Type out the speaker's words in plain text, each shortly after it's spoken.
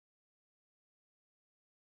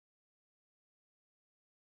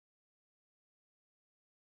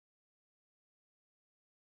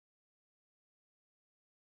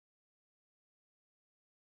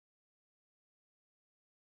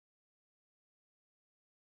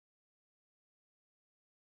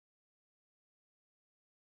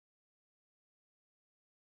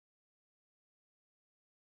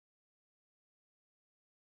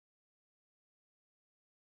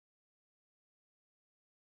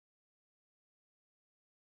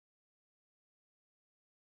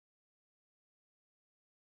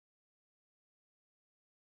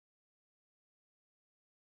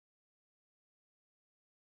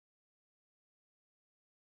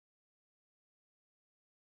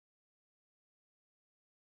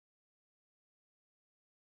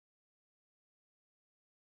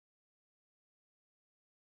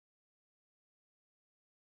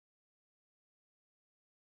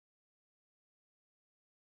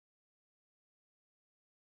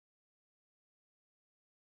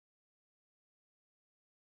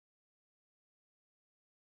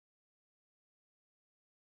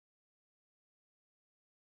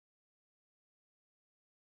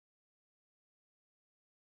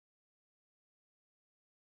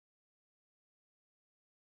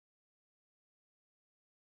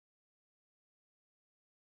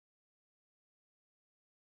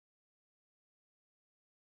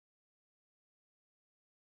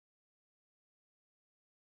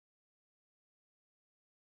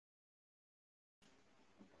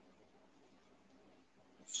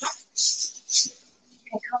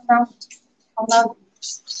Okay, calm down. Calm down.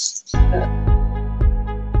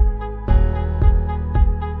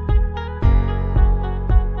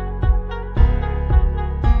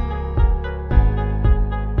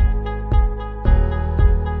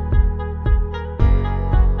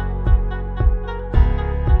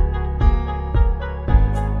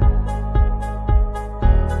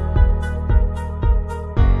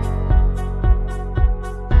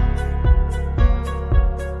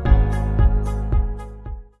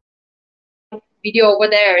 Video over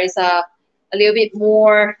there is a little bit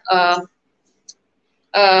more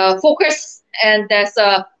focused, and there's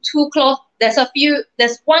there's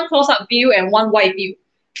one close-up view and one wide view,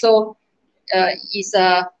 so it's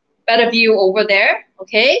a better view over there.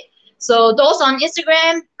 Okay, so those on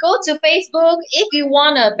Instagram, go to Facebook if you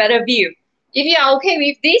want a better view. If you are okay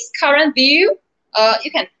with this current view, you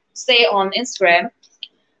can stay on Instagram.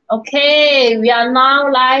 Okay, we are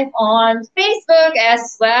now live on Facebook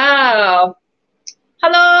as well.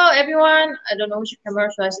 Hello, everyone. I don't know which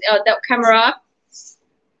camera should I say. That camera.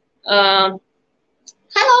 Hello,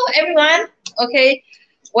 everyone. Okay,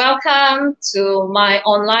 welcome to my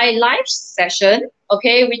online live session.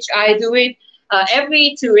 Okay, which I do it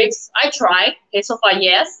every 2 weeks. I try. Okay, so far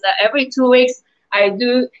yes. Every 2 weeks I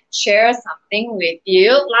do share something with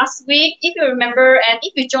you. Last week, if you remember, and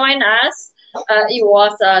if you join us, it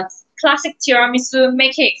was a classic tiramisu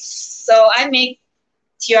making. So I make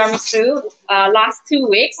tiramisu last 2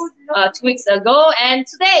 weeks, 2 weeks ago, and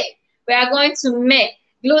today we are going to make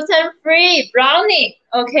gluten-free brownie.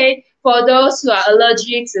 Okay, for those who are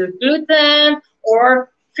allergic to gluten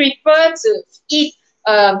or prefer to eat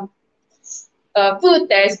food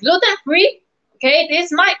that is gluten-free, okay,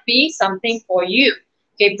 this might be something for you.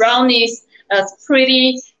 Okay, brownies is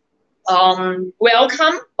pretty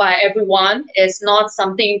welcome by everyone. It's not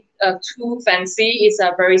something too fancy. It's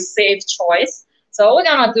a very safe choice. So we're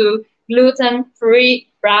gonna do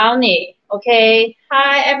gluten-free brownie. Okay,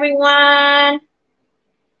 hi everyone.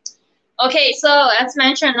 Okay, so as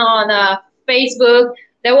mentioned on Facebook,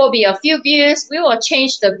 there will be a few views. We will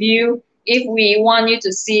change the view. If we want you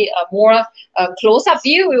to see a more close-up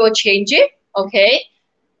view, we will change it. Okay.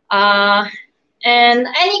 And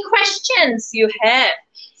any questions you have,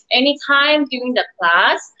 anytime during the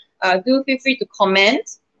class, do feel free to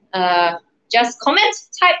comment. Just comment,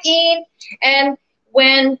 type in, and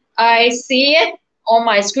when I see it on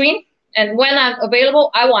my screen and when I'm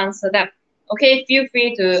available, I will answer them. Okay, feel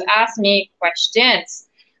free to ask me questions.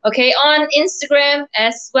 Okay, on Instagram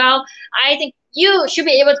as well, I think you should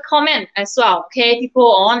be able to comment as well. Okay,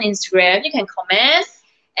 people on Instagram, you can comment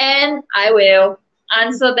and I will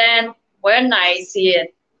answer them when I see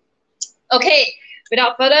it. Okay,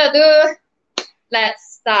 without further ado, let's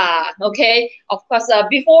start. Okay, of course,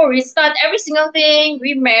 before we start every single thing,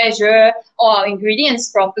 we measure all our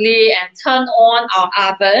ingredients properly and turn on our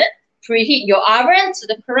oven. Preheat your oven to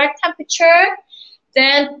the correct temperature.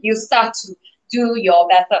 Then you start to do your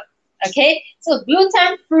batter. Okay, so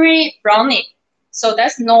gluten-free brownie. So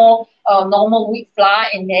there's no normal wheat flour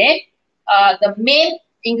in it. The main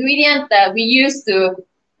ingredient that we use to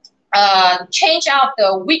change out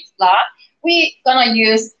the wheat flour, we're gonna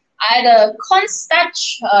use either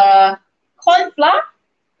cornstarch, corn flour,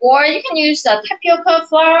 or you can use the tapioca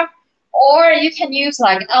flour, or you can use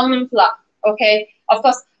like almond flour. Okay, of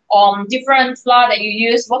course, different flour that you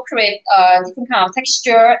use will create different kind of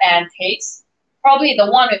texture and taste. Probably the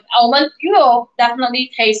one with almond, you will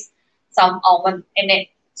definitely taste some almond in it.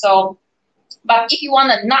 So, but if you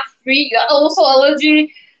want a nut-free, you're also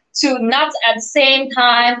allergic to nuts at the same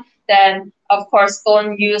time, then of course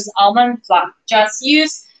don't use almond flour. Just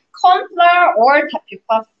use corn flour or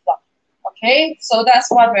tapioca flour. Okay, so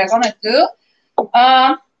that's what we're gonna do.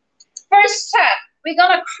 First step, we're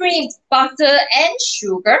gonna cream butter and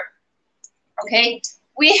sugar. Okay,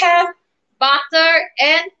 we have butter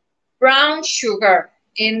and brown sugar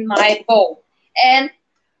in my bowl, and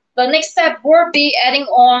the next step will be adding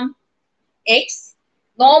on eggs,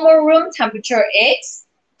 normal room temperature eggs.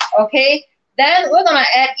 Okay, then we're gonna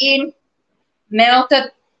add in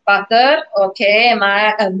melted butter. Okay,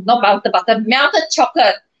 my not melted butter, melted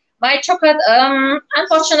chocolate. My chocolate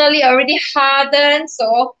unfortunately already hardened,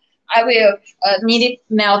 so I will need it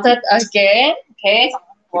melted again. Okay, so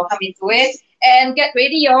we'll come into it and get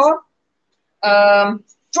ready your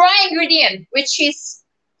dry ingredient, which is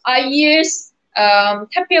I use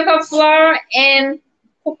tapioca flour and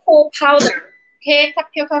cocoa powder. Okay,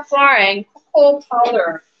 tapioca flour and cocoa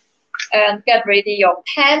powder, and get ready your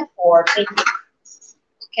pan for baking.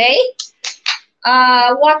 Okay.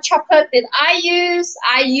 What chocolate did I use?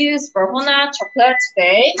 I used Verona chocolate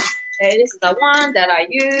today. Okay, this is the one that I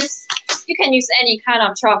use. You can use any kind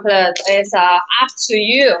of chocolate. It's up to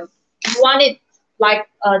you. If you want it like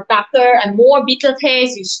darker and more bitter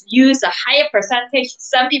taste, you use a higher percentage,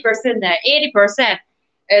 70% and 80%.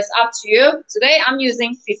 It's up to you. Today I'm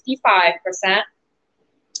using 55%.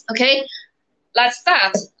 Okay, let's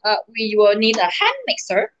start. We will need a hand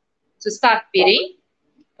mixer to start beating.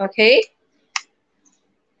 Okay.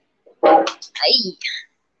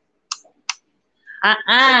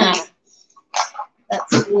 Ay.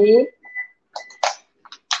 Let's see.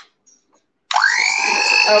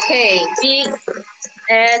 Okay, beat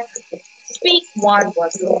and speak one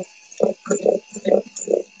word.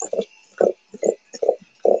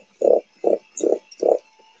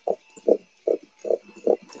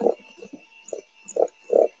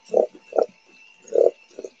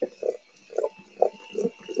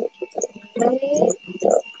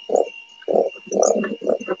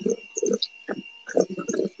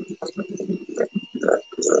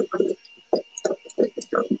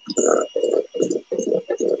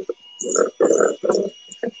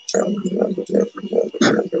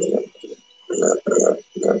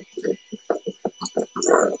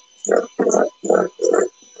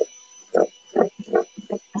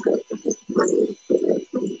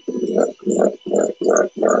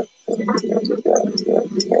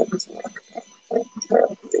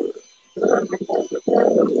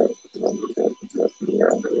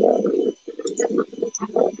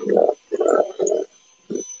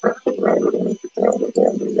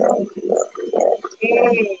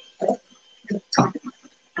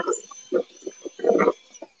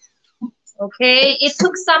 Okay, it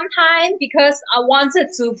took some time because I wanted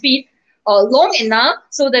to beat long enough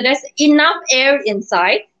so that there's enough air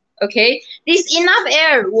inside. Okay, this enough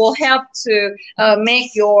air will help to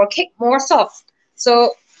make your cake more soft.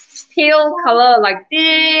 So peel color like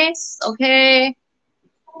this. Okay,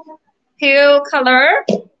 peel color,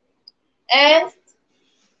 and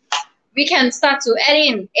we can start to add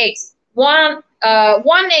in eggs. One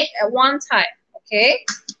egg at one time. Okay.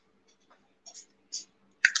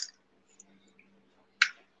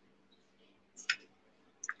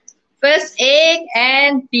 First egg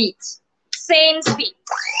and beat. Same speed.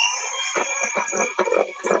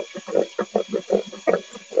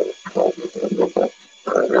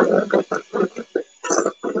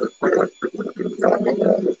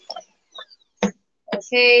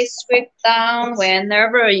 Okay, sweep down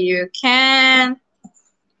whenever you can.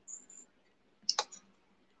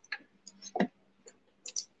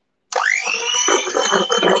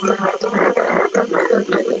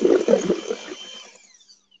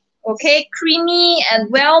 Okay, creamy and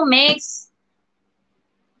well mixed.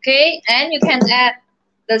 Okay, and you can add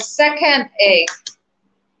the second egg.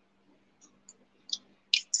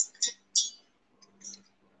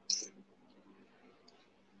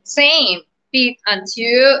 Same, beat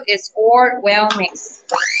until it's all well mixed.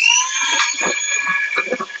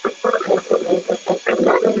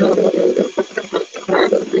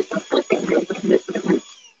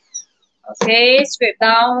 Okay, scrape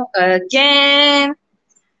down again.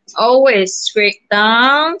 Always scrape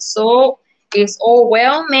down so it's all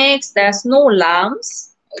well mixed. There's no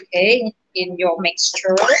lumps, okay, in your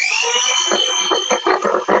mixture.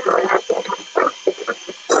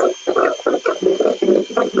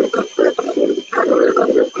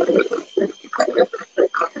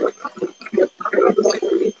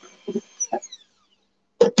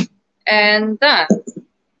 And done.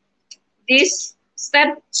 This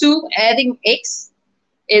step 2, adding eggs,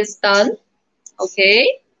 is done.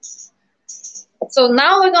 Okay. So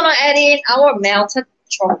now we're gonna add in our melted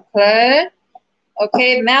chocolate.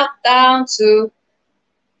 Okay, melt down to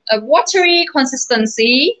a watery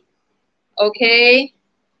consistency. Okay,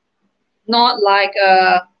 not like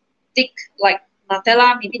a thick like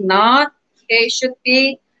Nutella, maybe not. Okay, should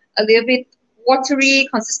be a little bit watery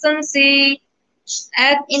consistency.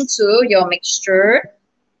 Add into your mixture.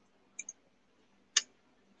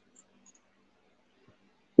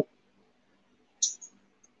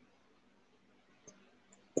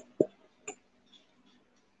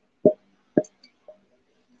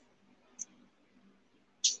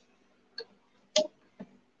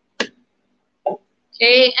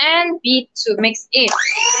 Okay, and beat to mix it.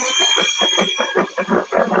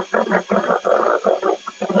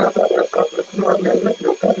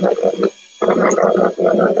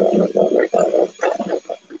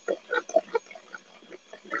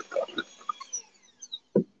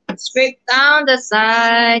 Scrape down the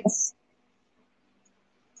sides.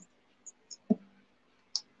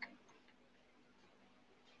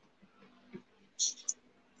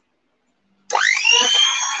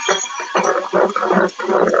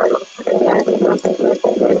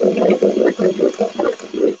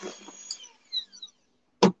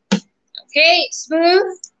 Okay, smooth,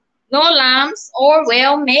 no lumps or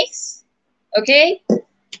well mixed. Okay,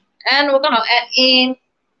 and we're gonna add in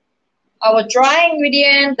our dry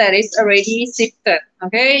ingredient that is already sifted.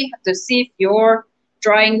 Okay, to sift your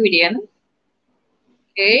dry ingredient.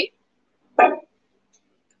 Okay,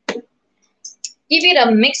 give it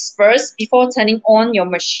a mix first before turning on your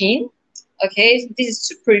machine. Okay, this is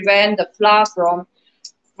to prevent the flour from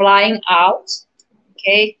flying out.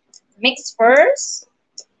 Okay, mix first.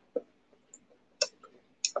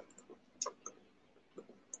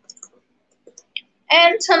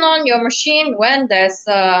 And turn on your machine when there's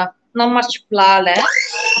not much flour left.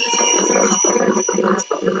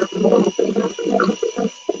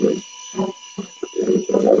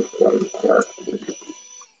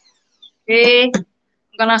 Okay, I'm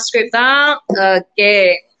gonna scrape down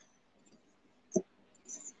again.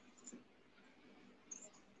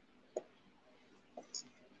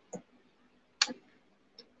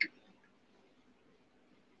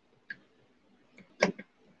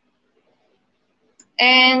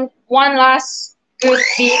 And one last good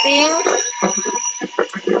beating.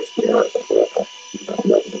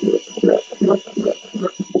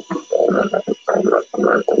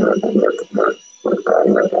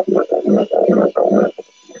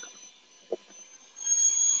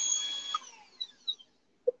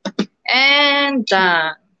 And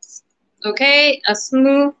done. Okay, a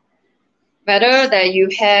smooth batter that you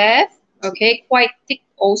have. Okay, quite thick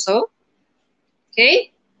also.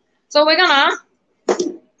 Okay, so we're gonna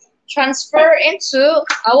transfer into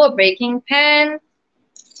our baking pan.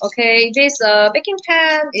 Okay, this baking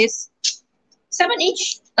pan is 7"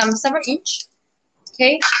 times 7".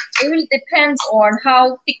 Okay, it will depend on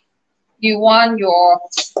how thick you want your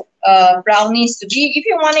brownies to be. If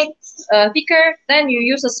you want it thicker, then you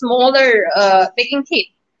use a smaller baking tip.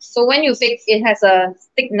 So when you bake, it has a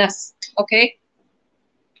thickness. Okay.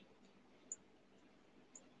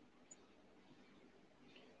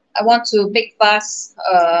 I want to bake fast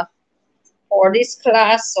for this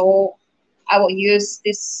class, so I will use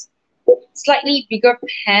this slightly bigger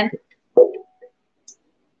pan.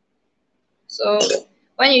 So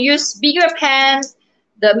when you use bigger pan,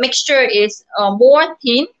 the mixture is more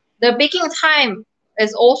thin. The baking time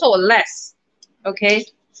is also less. Okay.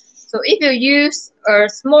 So if you use a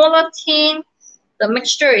smaller tin, the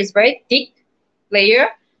mixture is very thick layer,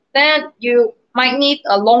 then you might need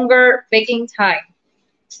a longer baking time.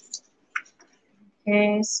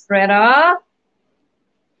 Okay, spread up.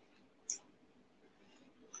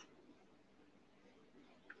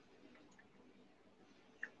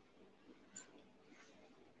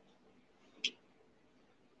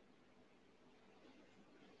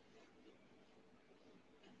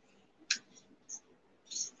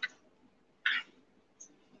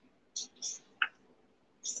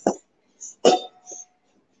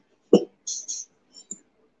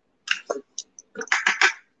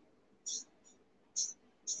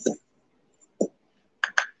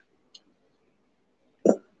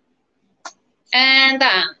 And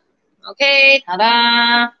done. Okay,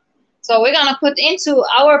 ta-da. So we're gonna put into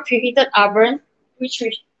our preheated oven, which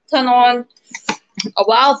we turn on a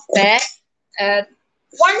while back at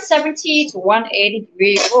 170 to 180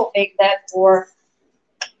 degrees. We'll bake that for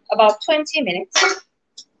about 20 minutes.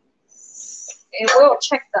 Okay, we'll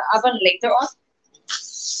check the oven later on.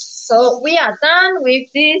 So we are done with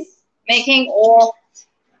this making or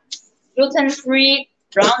gluten-free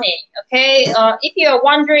brownie. Okay, if you are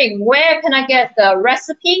wondering where can I get the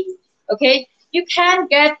recipe, okay, you can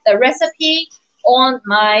get the recipe on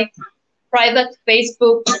my private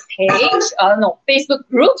Facebook page. No, Facebook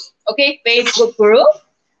group. Okay, Facebook group.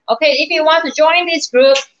 Okay, if you want to join this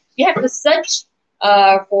group, you have to search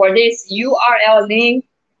for this URL link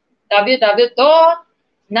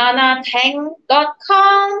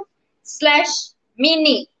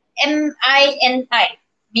www.nanatang.com/mini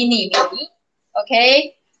mini.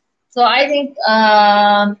 Okay, so I think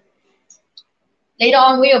later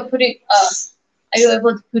on we will put it. Are you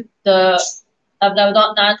able to put the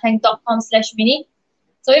www.nanatang.com/mini?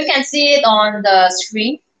 So you can see it on the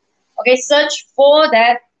screen. Okay, search for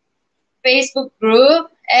that Facebook group,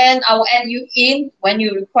 and I will add you in when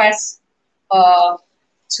you request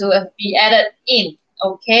to be added in.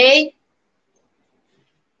 Okay,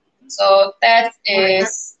 so that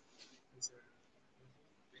is,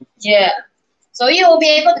 yeah. So you will be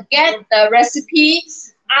able to get the recipe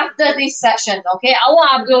after this session. Okay, I will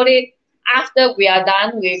upload it after we are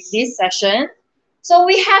done with this session. So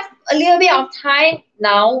we have a little bit of time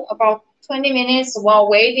now, about 20 minutes, while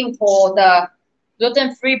waiting for the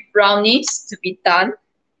gluten-free brownies to be done.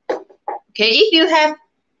 Okay, if you have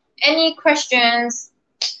any questions,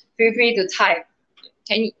 feel free to type.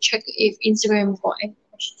 Can you check if Instagram got any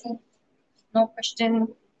question? No question.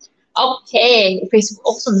 Okay, Facebook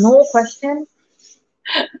also no question.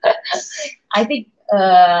 I think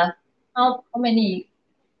how many?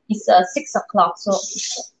 It's 6 o'clock, so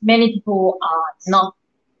many people are not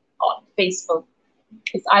on Facebook.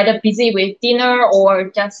 It's either busy with dinner or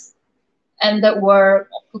just ended work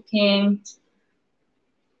or cooking.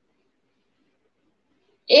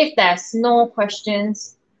 If there's no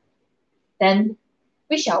questions, then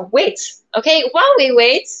we shall wait. Okay, while we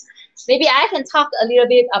wait, maybe I can talk a little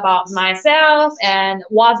bit about myself and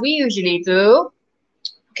what we usually do.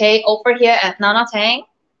 Okay, over here at Nanatang,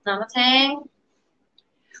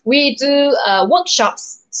 we do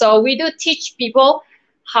workshops. So we do teach people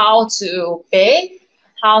how to bake,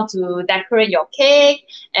 how to decorate your cake,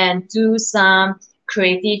 and do some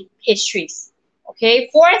creative pastries. Okay,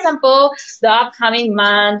 for example, the upcoming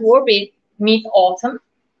month will be Mid-Autumn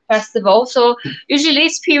Festival. So usually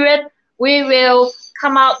this period, we will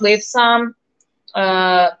come out with some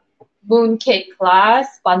mooncake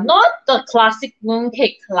class, but not the classic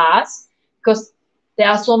mooncake class, because there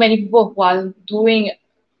are so many people who are doing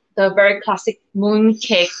the very classic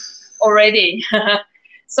mooncake already.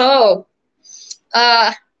 So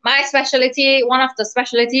my specialty, one of the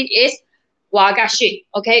specialty is wagashi.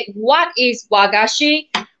 Okay, what is wagashi?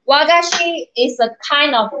 Wagashi is a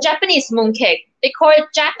kind of Japanese mooncake. They call it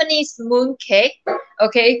Japanese mooncake.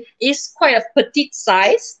 Okay, it's quite a petite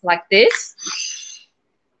size like this.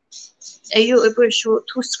 Are you able to show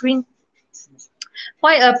to screen?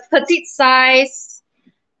 Quite a petite size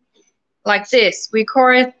like this. We call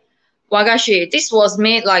it wagashi. This was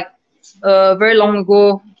made like very long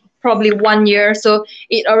ago, probably 1 year, so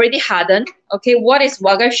it already hardened. Okay, what is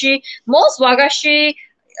wagashi? Most wagashi,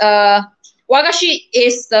 wagashi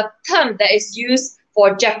is the term that is used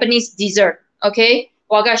for Japanese dessert. Okay,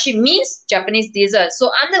 wagashi means Japanese dessert.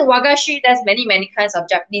 So under wagashi, there's many kinds of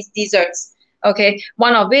Japanese desserts. Okay,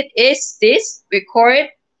 one of it is this. We call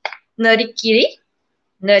it narikiri.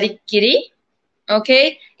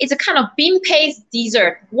 Okay, it's a kind of bean paste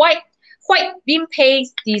dessert, white bean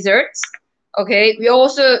paste desserts. Okay,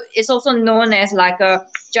 it's also known as like a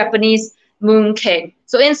Japanese mooncake.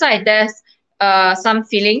 So inside there's some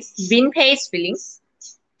fillings, bean paste fillings.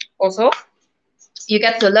 Also, you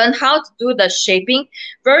get to learn how to do the shaping,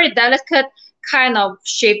 very delicate kind of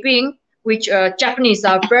shaping, which Japanese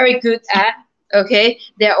are very good at. Okay,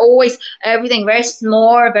 they're always everything very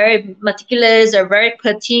small, very meticulous, or very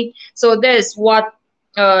petite. So that is what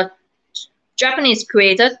Japanese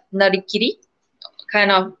created, narikiri, kind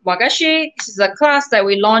of wagashi. This is a class that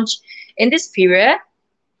we launched in this period.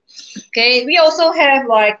 Okay, we also have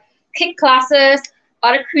like cake classes,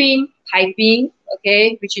 buttercream, piping,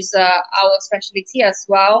 okay, which is our specialty as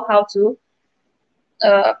well, how to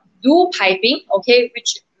do piping, okay,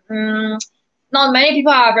 which not many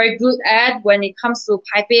people are very good at when it comes to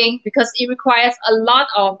piping because it requires a lot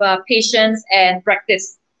of patience and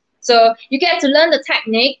practice. So you get to learn the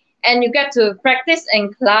technique and you get to practice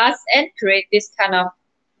in class and create this kind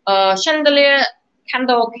of chandelier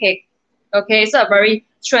candle cake. Okay, it's a very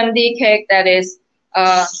trendy cake that is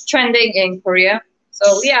trending in Korea.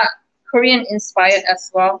 So we are Korean inspired as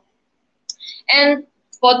well. And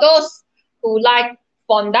for those who like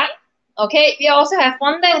fondant, okay, we also have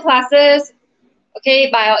fondant classes,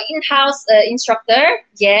 okay, by our in-house instructor,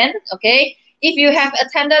 Yen, okay. If you have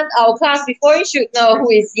attended our class before, you should know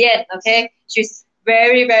who is Yen, okay. She's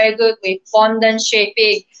very good with fondant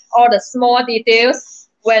shaping, all the small details.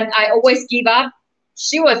 When I always give up,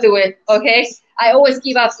 she will do it, okay. I always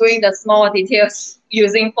give up doing the small details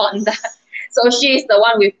using fondant. So she is the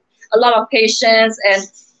one with a lot of patience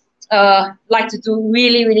and like to do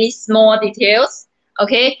really small details,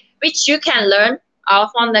 okay, which you can learn our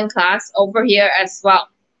fondant class over here as well.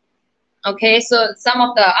 Okay, so some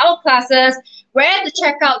of the our classes, where to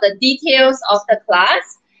check out the details of the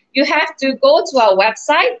class, you have to go to our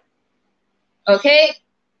website. Okay,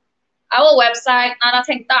 our website,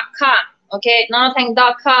 nanatang.com. Okay,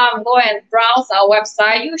 nanatang.com, go and browse our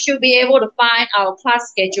website. You should be able to find our class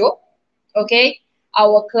schedule. Okay,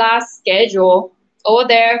 our class schedule over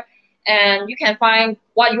there, and you can find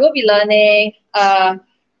what you will be learning,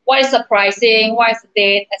 what is the pricing, what is the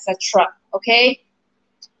date, etc. Okay,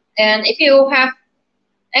 and if you have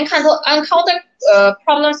encountered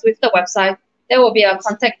problems with the website, there will be a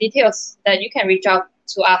contact details that you can reach out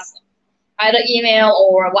to us, either email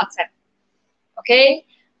or WhatsApp. Okay,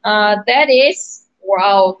 that is for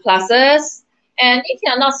our classes. And if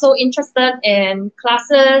you are not so interested in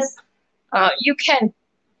classes, you can.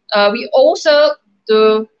 We also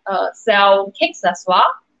do sell cakes as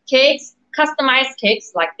well. Cakes, customized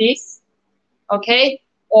cakes like this. okay?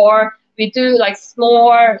 Or we do like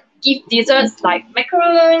small gift desserts like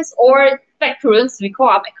macaroons or macaroons. We call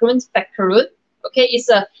our macaroons macaroon. Okay, it's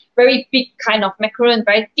a very big kind of macaroon,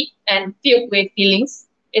 very thick and filled with fillings.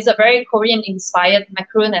 It's a very Korean inspired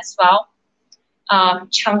macaroon as well.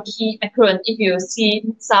 Chunky macaroon. If you see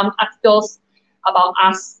some articles about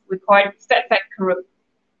us, we call it fat macaroon.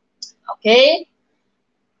 Okay.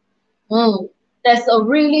 There's a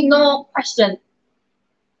really no question,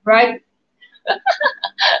 right?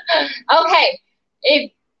 Okay.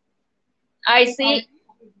 If I see,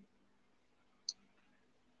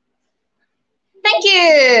 thank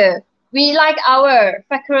you. We like our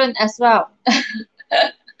macaroon as well.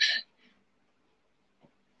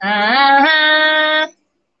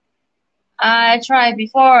 I tried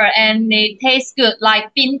before and it tastes good,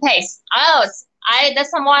 like bean paste. Oh, there's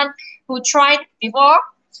someone who tried before.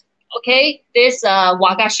 Okay, this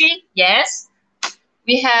wagashi, yes,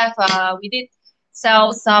 we did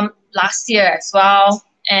sell some last year as well,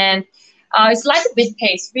 and it's like a bean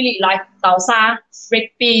paste, really like tausa, red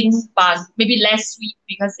bean, but maybe less sweet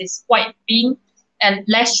because it's white bean and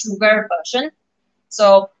less sugar version.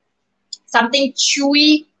 So something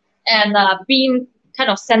chewy and bean kind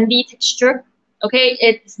of sandy texture. Okay,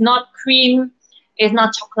 it's not cream, it's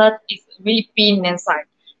not chocolate, it's really bean inside.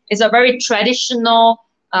 It's a very traditional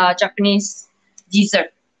Japanese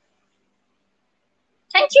dessert.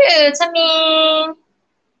 Thank you, Tamin.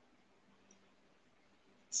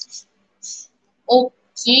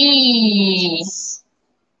 Okay.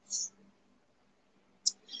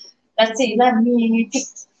 Let's see, let me pick.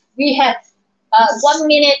 We have 1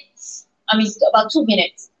 minute, I mean about 2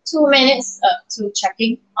 minutes. 2 minutes to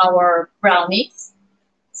checking our brownies.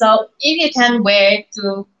 So if you can wait,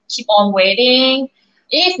 to keep on waiting.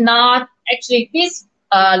 If not, actually this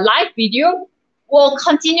live video will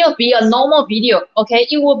continue to be a normal video. Okay,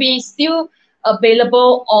 it will be still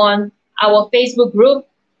available on our Facebook group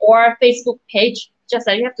or Facebook page. Just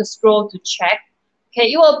that you have to scroll to check.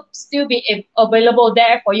 Okay, it will still be available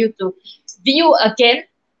there for you to view again.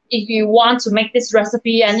 If you want to make this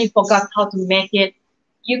recipe and you forgot how to make it,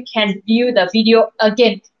 you can view the video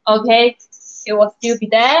again. Okay, it will still be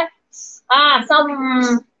there.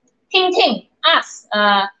 Some Ting asks,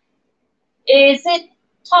 is it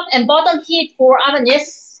top and bottom heat for oven?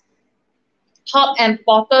 Yes, top and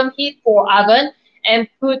bottom heat for oven and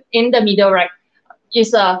put in the middle rack.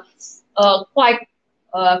 Is quite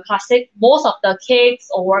classic. Most of the cakes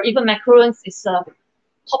or even macarons is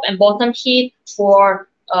top and bottom heat for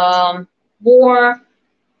more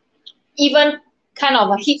even kind of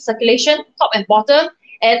a heat circulation, top and bottom,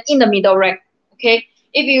 and in the middle rack. Okay,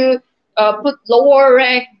 if you put lower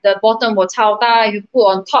rack, the bottom will chao da. If you put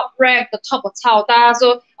on top rack, the top will chao da.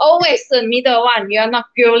 So always the middle one, you are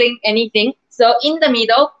not grilling anything. So in the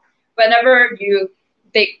middle, whenever you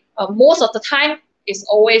bake, most of the time it's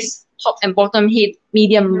always top and bottom heat,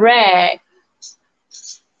 medium rack.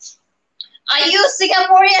 Are you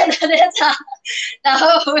Singaporean? That's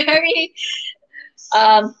a very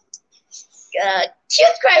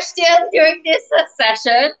cute question during this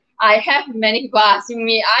session. I have many people asking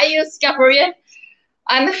me, are you Singaporean?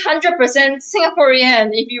 I'm 100%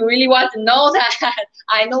 Singaporean, if you really want to know that.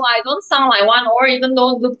 I know I don't sound like one or even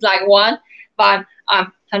don't look like one, but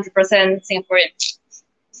I'm 100% Singaporean.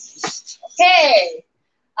 Okay,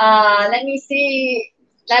 let me see.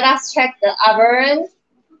 Let us check the oven.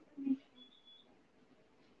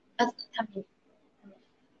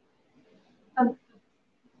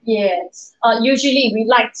 Yes. Usually we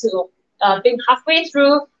like to bake halfway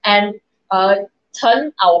through and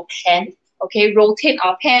turn our pan. Okay, rotate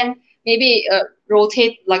our pan. Maybe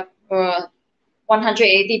rotate like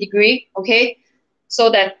 180 degree. Okay, so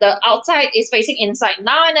that the outside is facing inside.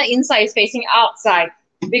 Now and the inside is facing outside,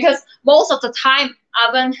 because most of the time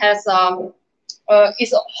oven has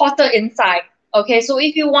is hotter inside. Okay, so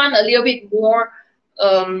if you want a little bit more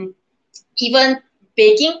even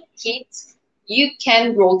baking heat, you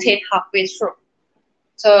can rotate halfway through.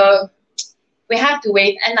 So we have to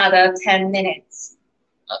wait another 10 minutes.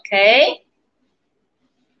 Okay.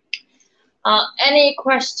 Any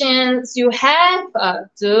questions you have,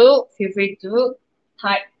 feel free to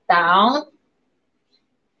type down.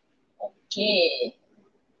 Okay.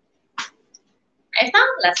 I found,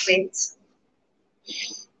 let's wait.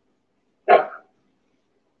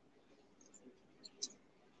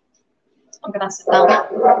 I'm gonna sit down.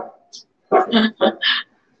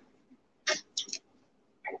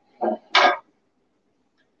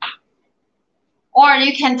 Or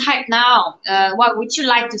you can type now, what would you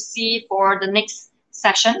like to see for the next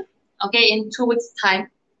session? Okay, in 2 weeks' time.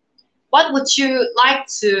 What would you like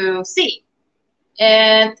to see?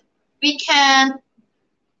 And we can,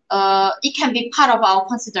 it can be part of our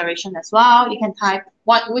consideration as well. You can type,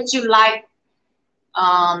 what would you like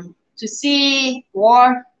to see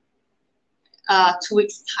for 2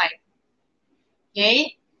 weeks time.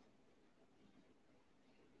 Okay.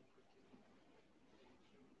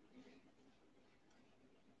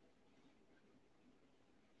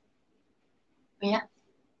 Yeah.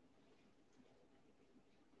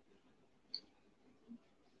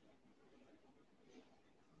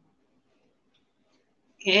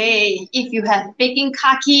 Okay, if you have baking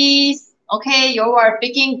cookies, okay, you are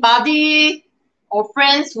baking buddy or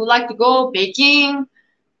friends who like to go baking,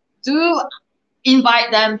 do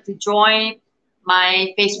invite them to join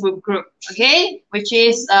my Facebook group, okay, which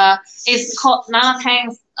is it's called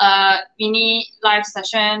Nanatang's mini live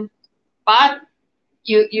session, but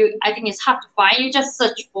you I think it's hard to find. You just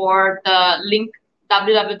search for the link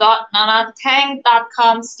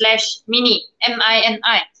www.nanatang.com/mini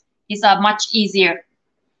MINI. It's much easier.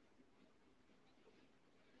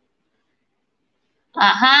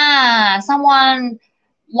 Aha, someone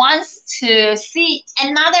wants to see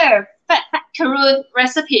another fat macaroon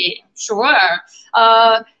recipe. Sure.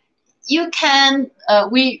 You can,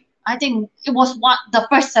 I think it was the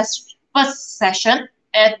first session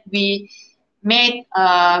that we made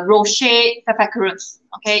rocher fat macaroons.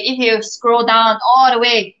 Okay, if you scroll down all the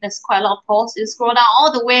way, there's quite a lot of posts. You scroll down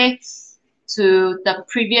all the way to the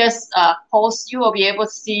previous post, you will be able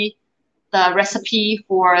to see the recipe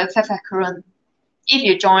for fat macaroon if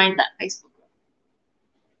you join that Facebook group.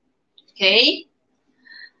 Okay.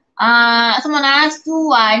 Someone asked,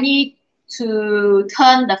 do I need to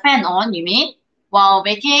turn the fan on, you mean? While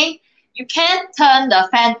baking, you can turn the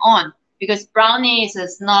fan on because brownies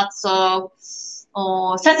is not so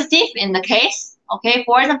sensitive in the case. Okay,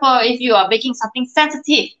 for example, if you are baking something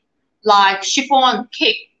sensitive like chiffon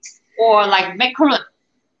cake or like macaron,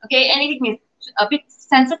 okay, anything is a bit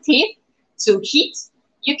sensitive to heat,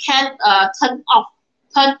 you can turn off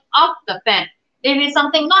the fan. If it's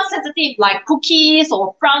something not sensitive like cookies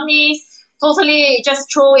or brownies, totally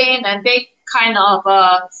just throw in and bake kind of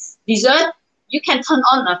dessert, you can turn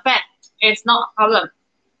on the fan. It's not a problem.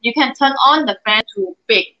 You can turn on the fan to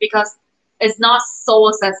bake because it's not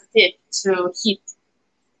so sensitive to heat.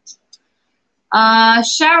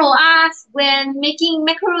 Cheryl asks, when making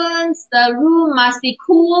macarons, the room must be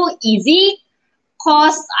cool, easy.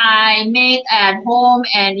 Cause I made at home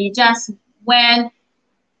and it just went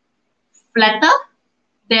flatter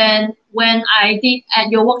than when I did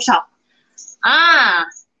at your workshop.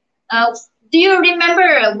 Do you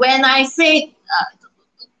remember when I said,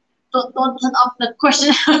 don't turn off the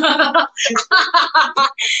question.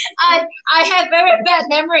 I have very bad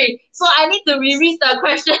memory, so I need to reread the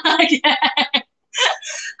question again.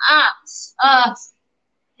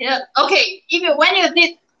 Yeah, okay. When you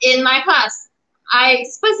did in my class, I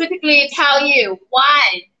specifically tell you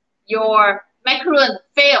why your macaron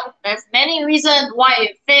failed. There's many reasons why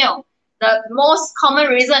it failed. The most common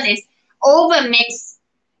reason is overmix.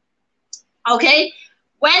 Okay,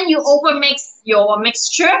 when you overmix your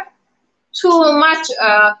mixture, too much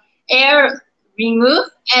air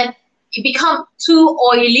removed and it becomes too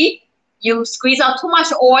oily. You squeeze out too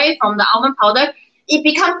much oil from the almond powder. It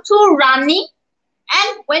becomes too runny,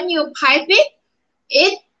 and when you pipe it,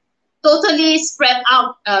 it totally spread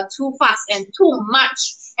out too fast and too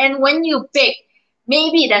much. And when you bake,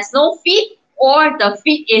 maybe there's no feet or the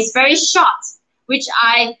feet is very short, which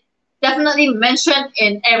I definitely mentioned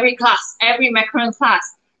in every class, every macaron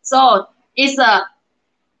class. So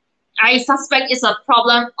I suspect it's a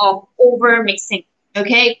problem of over mixing.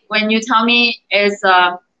 Okay, when you tell me it's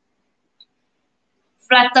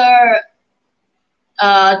flatter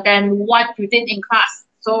than what you did in class,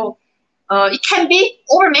 so it can be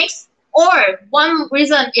overmixed, or one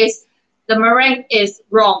reason is the meringue is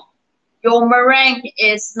wrong. Your meringue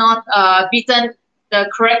is not beaten the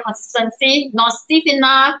correct consistency, not stiff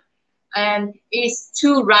enough, and is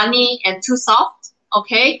too runny and too soft.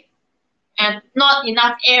 Okay, and not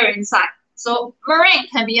enough air inside. So meringue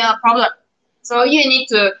can be a problem. So you need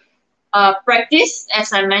to practice,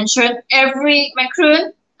 as I mentioned, every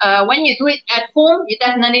macaron. When you do it at home, you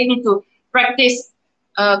definitely need to practice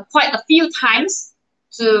quite a few times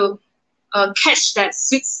to catch that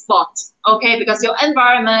sweet spot. Okay, because your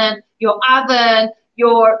environment, your oven,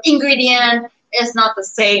 your ingredient is not the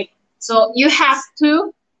same. So you have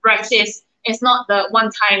to practice. It's not the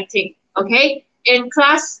one-time thing. Okay, in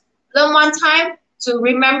class, learn one time to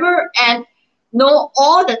remember and know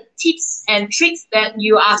all the tips and tricks that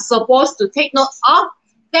you are supposed to take note of.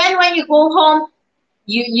 Then when you go home,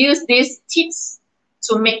 you use these tips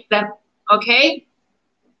to make them. Okay,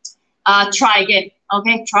 try again.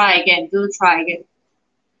 Okay, try again. Do try again.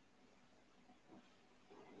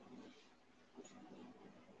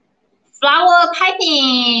 Flower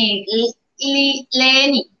piping.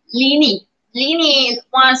 Leni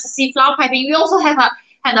wants to see flower piping. We also had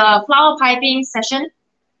a flower piping session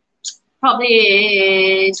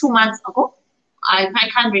probably 2 months ago. I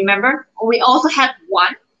can't remember. We also had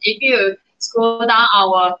one. If you scroll down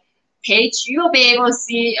our page, you will be able to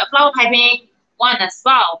see a flower piping one as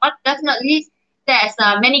well. But definitely, there's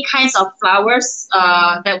many kinds of flowers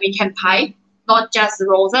that we can pipe, not just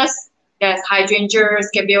roses. There's hydrangeas,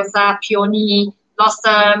 scabious, peony,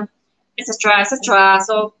 blossom, etc., etc.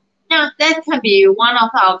 So yeah, that can be one of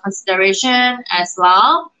our consideration as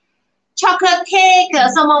well. Chocolate cake.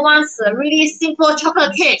 Someone wants a really simple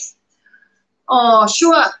chocolate cake. Oh,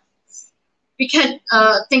 sure. We can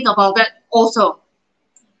think about that also.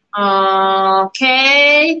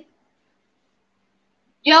 Okay.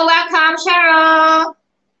 You're welcome, Cheryl.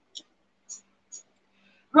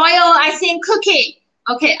 Royal icing cookie.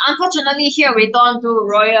 Okay, unfortunately here we don't do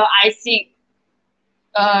royal icing.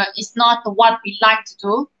 It's not what we like to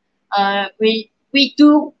do. We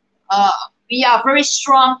do. We are very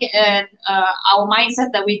strong in our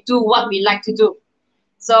mindset that we do what we like to do.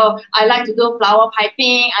 So I like to do flower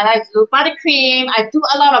piping. I like to do buttercream. I do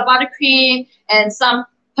a lot of buttercream and some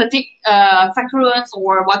macarons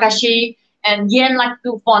or wagashi. And Yen like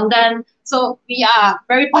to do fondant. So we are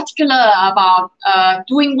very particular about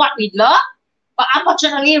doing what we love. But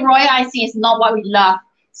unfortunately, royal icing is not what we love.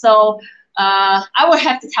 So I will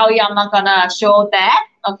have to tell you, I'm not gonna show that.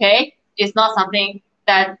 Okay, it's not something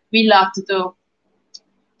that we love to do.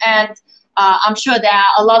 And I'm sure there are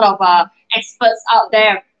a lot of experts out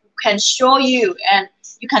there who can show you and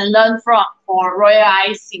you can learn from for royal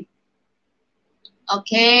icing.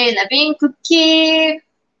 Okay, being cookie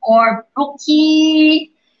or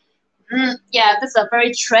brookie. Yeah, this is a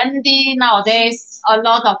very trendy nowadays. A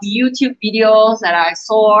lot of YouTube videos that I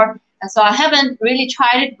saw. And so I haven't really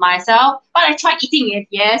tried it myself, but I tried eating it.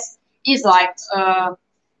 Yes, it's like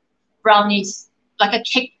brownies, like a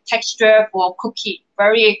cake texture for cookie,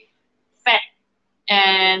 very fat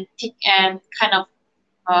and thick and kind of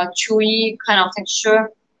chewy kind of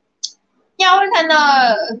texture. Yeah, we can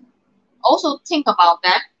also think about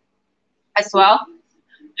that as well.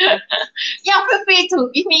 Yeah, feel free to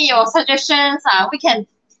give me your suggestions. We can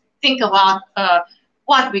think about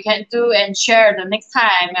what we can do and share the next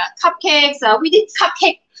time. Cupcakes. We did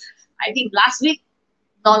cupcake. I think last week.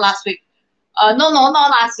 Not last week. No, not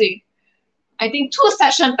last week. I think 2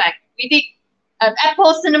 sessions back. We did an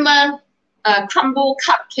apple cinnamon crumble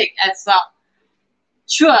cupcake as well.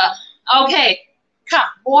 Sure. Okay. Come,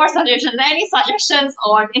 more suggestions. Any suggestions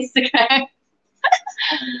on Instagram?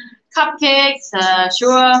 Cupcakes,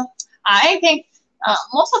 sure. I think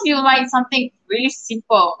most of you like something really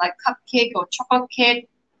simple, like cupcake or chocolate cake.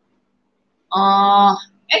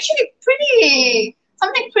 Actually,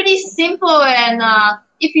 something pretty simple. And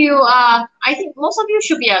if you I think most of you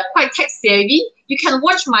should be quite tech savvy. You can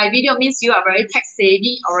watch my video, means you are very tech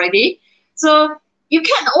savvy already. So you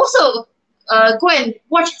can also go and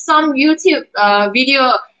watch some YouTube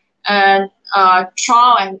video and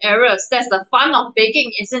trial and errors. That's the fun of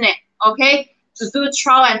baking, isn't it? Okay, to do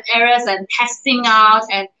trial and errors and testing out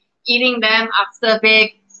and eating them after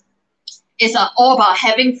bake. It's all about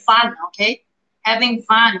having fun. Okay, having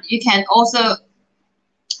fun. You can also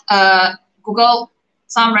Google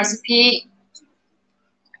some recipe.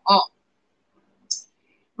 Oh,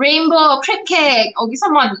 rainbow crepe cake. Okay,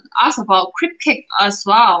 someone asked about crepe cake as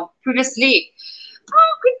well previously.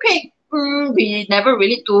 Oh, crepe cake. We never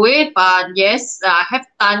really do it, but yes, I have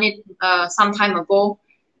done it some time ago.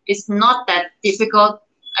 It's not that difficult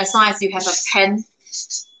as long as you have a pan.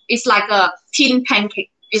 It's like a tin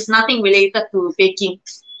pancake. It's nothing related to baking.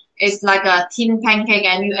 It's like a tin pancake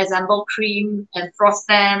and you assemble cream and frost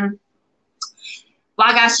them.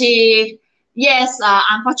 Wagashi. Yes,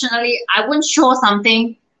 unfortunately, I won't show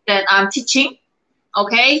something that I'm teaching.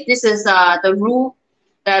 Okay, this is the rule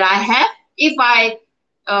that I have. If I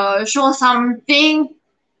show something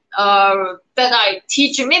that I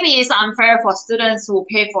teach, maybe it's unfair for students who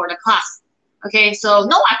pay for the class. Okay, so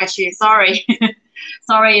no wagashi, sorry.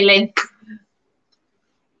 Sorry, Elaine.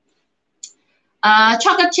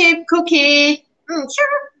 Chocolate chip cookie.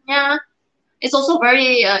 Sure, yeah. It's also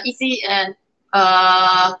very easy and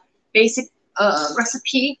basic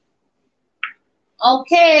recipe.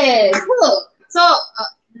 Okay, cool.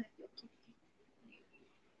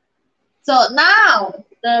 So now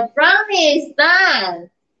the brownie is done.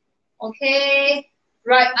 Okay,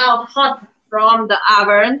 right out hot from the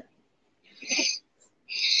oven.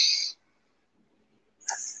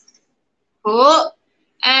 Cool.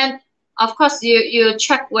 And of course, you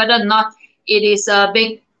check whether or not it is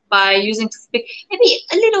baked by using toothpick. Maybe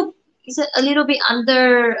a little, is it a little bit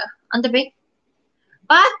under baked?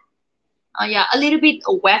 But yeah, a little bit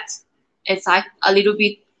wet inside, a little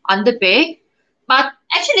bit underbaked. But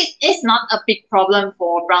actually, it's not a big problem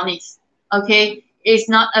for brownies. Okay, it's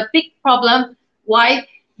not a big problem. Why?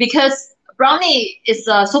 Because brownie is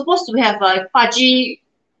supposed to have a fudgy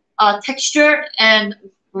texture and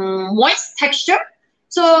moist texture.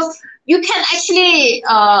 So you can actually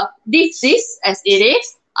leave this as it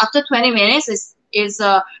is. After 20 minutes, is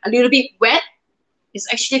a little bit wet.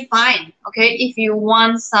 It's actually fine. Okay, if you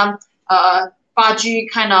want some fudgy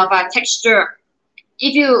kind of texture.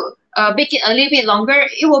 If you bake it a little bit longer,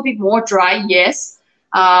 it will be more dry, yes,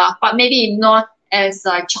 but maybe not as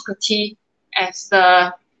chocolatey as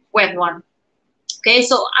the wet one. Okay,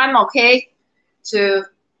 so I'm okay to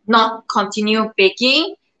not continue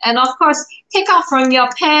baking. And of course, take out from your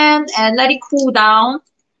pan and let it cool down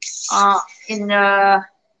in a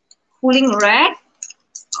cooling rack.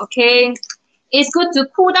 Okay, it's good to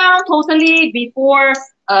cool down totally before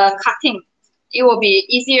cutting. It will be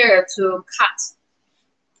easier to cut.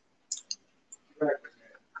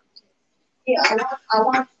 Yeah, I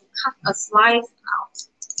want to cut a slice out.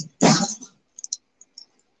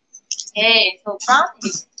 Okay, so brown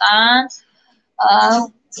is done.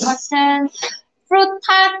 Question, fruit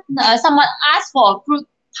tart. Someone asked for fruit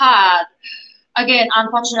tart. Again,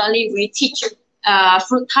 unfortunately, we teach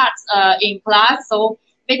fruit tarts in class, so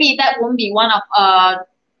maybe that won't be one of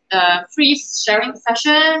the free sharing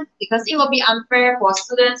session because it will be unfair for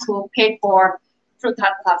students who paid for fruit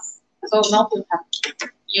tart class. So no fruit tart.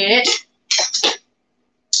 Yeah.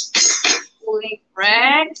 Cooling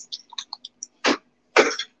bread.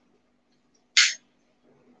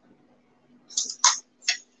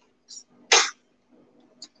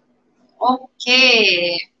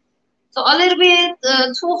 Okay. So a little bit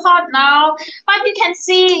too hot now, but you can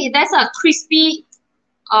see that's a crispy,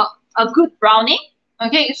 a good brownie.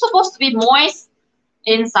 Okay, it's supposed to be moist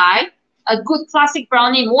inside, a good classic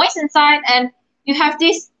brownie, moist inside, and you have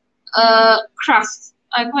this crust.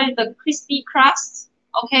 I call it the crispy crust.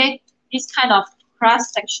 Okay, this kind of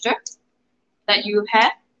crust texture that you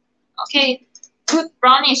have. Okay, good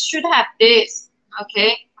brownies should have this.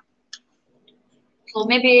 Okay, so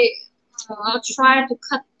maybe I'll try to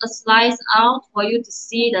cut a slice out for you to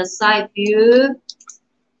see the side view.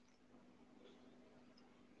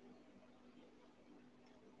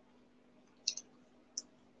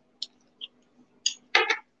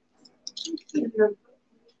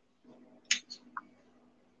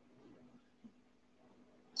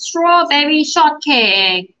 Strawberry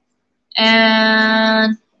shortcake.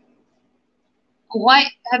 And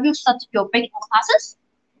why have you started your baking classes?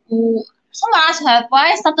 Someone asked, have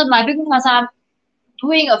I started my baking class? I'm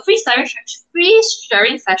doing a free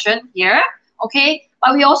sharing session here. Okay,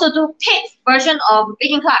 but we also do paid version of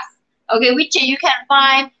baking class. Okay, which you can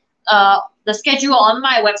find the schedule on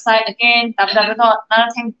my website again,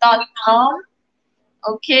 www.nanatang.com.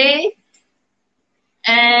 Okay,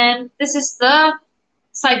 and this is the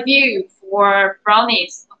side view for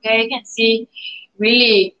brownies. Okay, you can see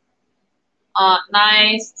really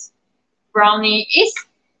nice brownie is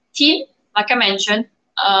thin, like I mentioned.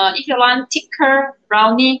 If you want thicker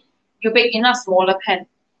brownie, you bake in a smaller pan.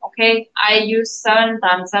 Okay, I use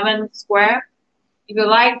 7x7 square. If you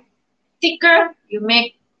like thicker, you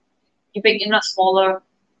bake in a smaller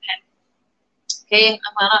pan. Okay,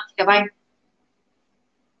 I'm gonna take a bite.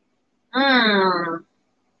 Mmm,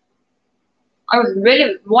 oh,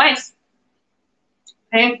 really moist.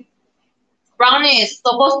 Okay, brownie is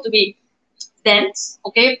supposed to be dense.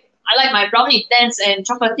 Okay, I like my brownie dense and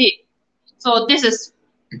chocolatey. So this is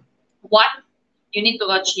what you need to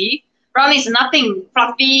achieve. Brownie is nothing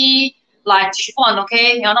fluffy like chiffon,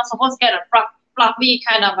 okay? You're not supposed to get a fluffy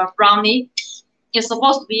kind of a brownie. It's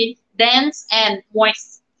supposed to be dense and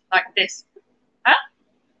moist like this. Huh?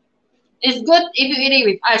 It's good if you eat it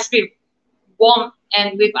with ice cream. Warm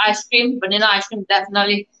and with ice cream, vanilla ice cream,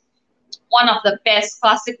 definitely one of the best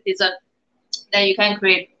classic dessert that you can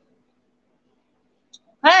create.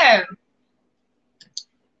 Okay.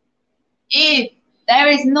 If there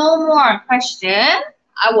is no more question,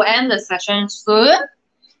 I will end the session soon.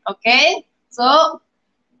 Okay, so I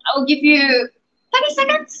will give you 30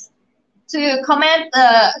 seconds to comment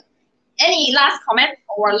any last comment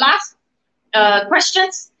or last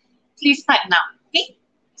questions. Please type now. Okay.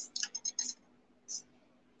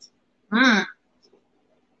 Mm.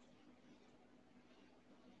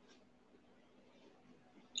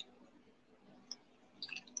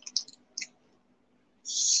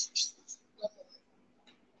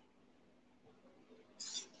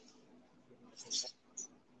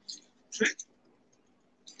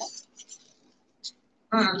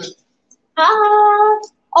 Mm.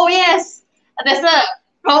 Oh yes, there's a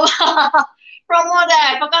promo, promo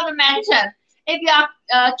that I forgot to mention. If you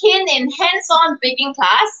are keen in hands-on baking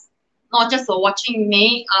class, not just for watching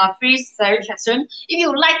me free session, if you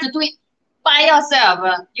would like to do it by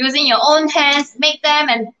yourself, using your own hands, make them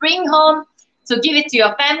and bring home to give it to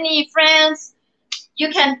your family, friends, you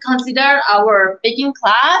can consider our baking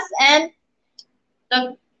class. And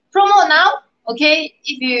the promo now, okay,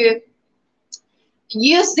 if you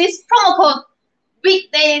use this promo code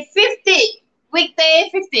weekday 50, weekday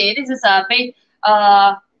 50, this is a big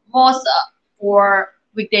most for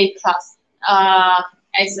weekday class,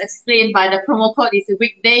 as explained by the promo code is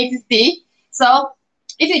weekday 50. So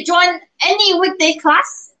if you join any weekday class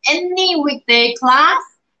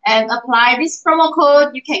and apply this promo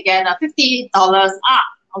code, you can get a $50 off.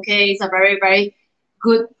 Okay, it's a very, very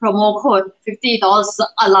good promo code. $50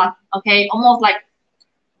 a lot. Okay, almost like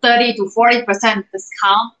 30 to 40%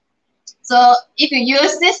 discount. So if you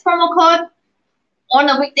use this promo code on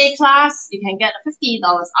a weekday class, you can get a $50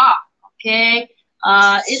 off. Okay,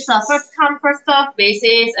 it's a first come first serve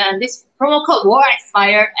basis, and this promo code will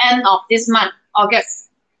expire end of this month, August.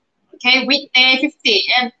 Okay, weekday 50.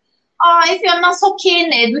 And if you're not so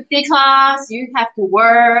keen in weekday class, you have to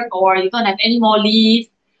work or you don't have any more leave,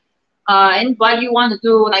 and what you want to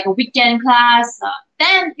do like a weekend class,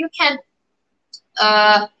 then you can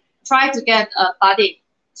try to get a buddy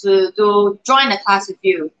to join the class with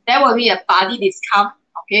you. There will be a buddy discount.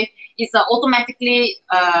 Okay, it's automatically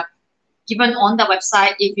given on the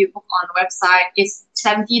website. If you book on the website, it's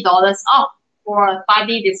 $70 off for a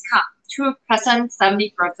buddy discount. 2%,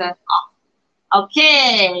 70% off.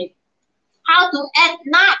 Okay, how to add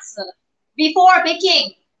nuts before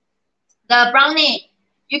baking the brownie?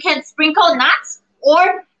 You can sprinkle nuts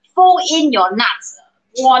or fold in your nuts,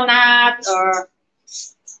 walnut or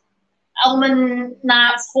almond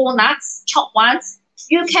nuts, whole nuts, chopped ones.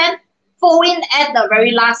 You can fold in at the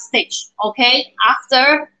very last stage. Okay,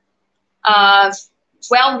 after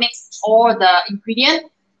well mix all the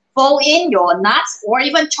ingredient, fold in your nuts or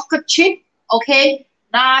even chocolate chip. Okay,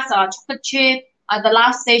 nuts or chocolate chip at the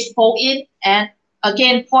last stage, fold in and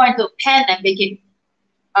again pour into pan and bake it.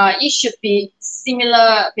 It should be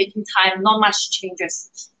similar baking time, not much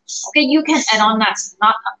changes. Okay, you can add on nuts,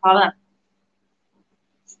 not a problem.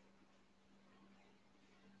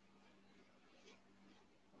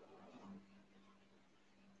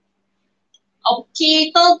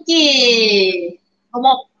 Okay, dokie. No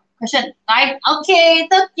more question, right? Okay,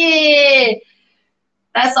 dokie.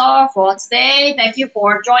 That's all for today. Thank you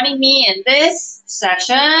for joining me in this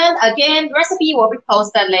session. Again, recipe will be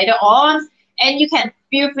posted later on, and you can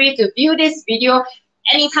feel free to view this video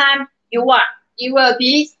anytime you want. It will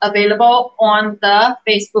be available on the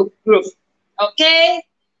Facebook group. Okay.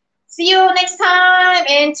 See you next time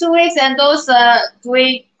in 2 weeks, and those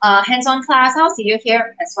doing hands-on class, I'll see you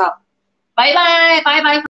here as well. Bye bye. Bye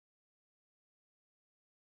bye.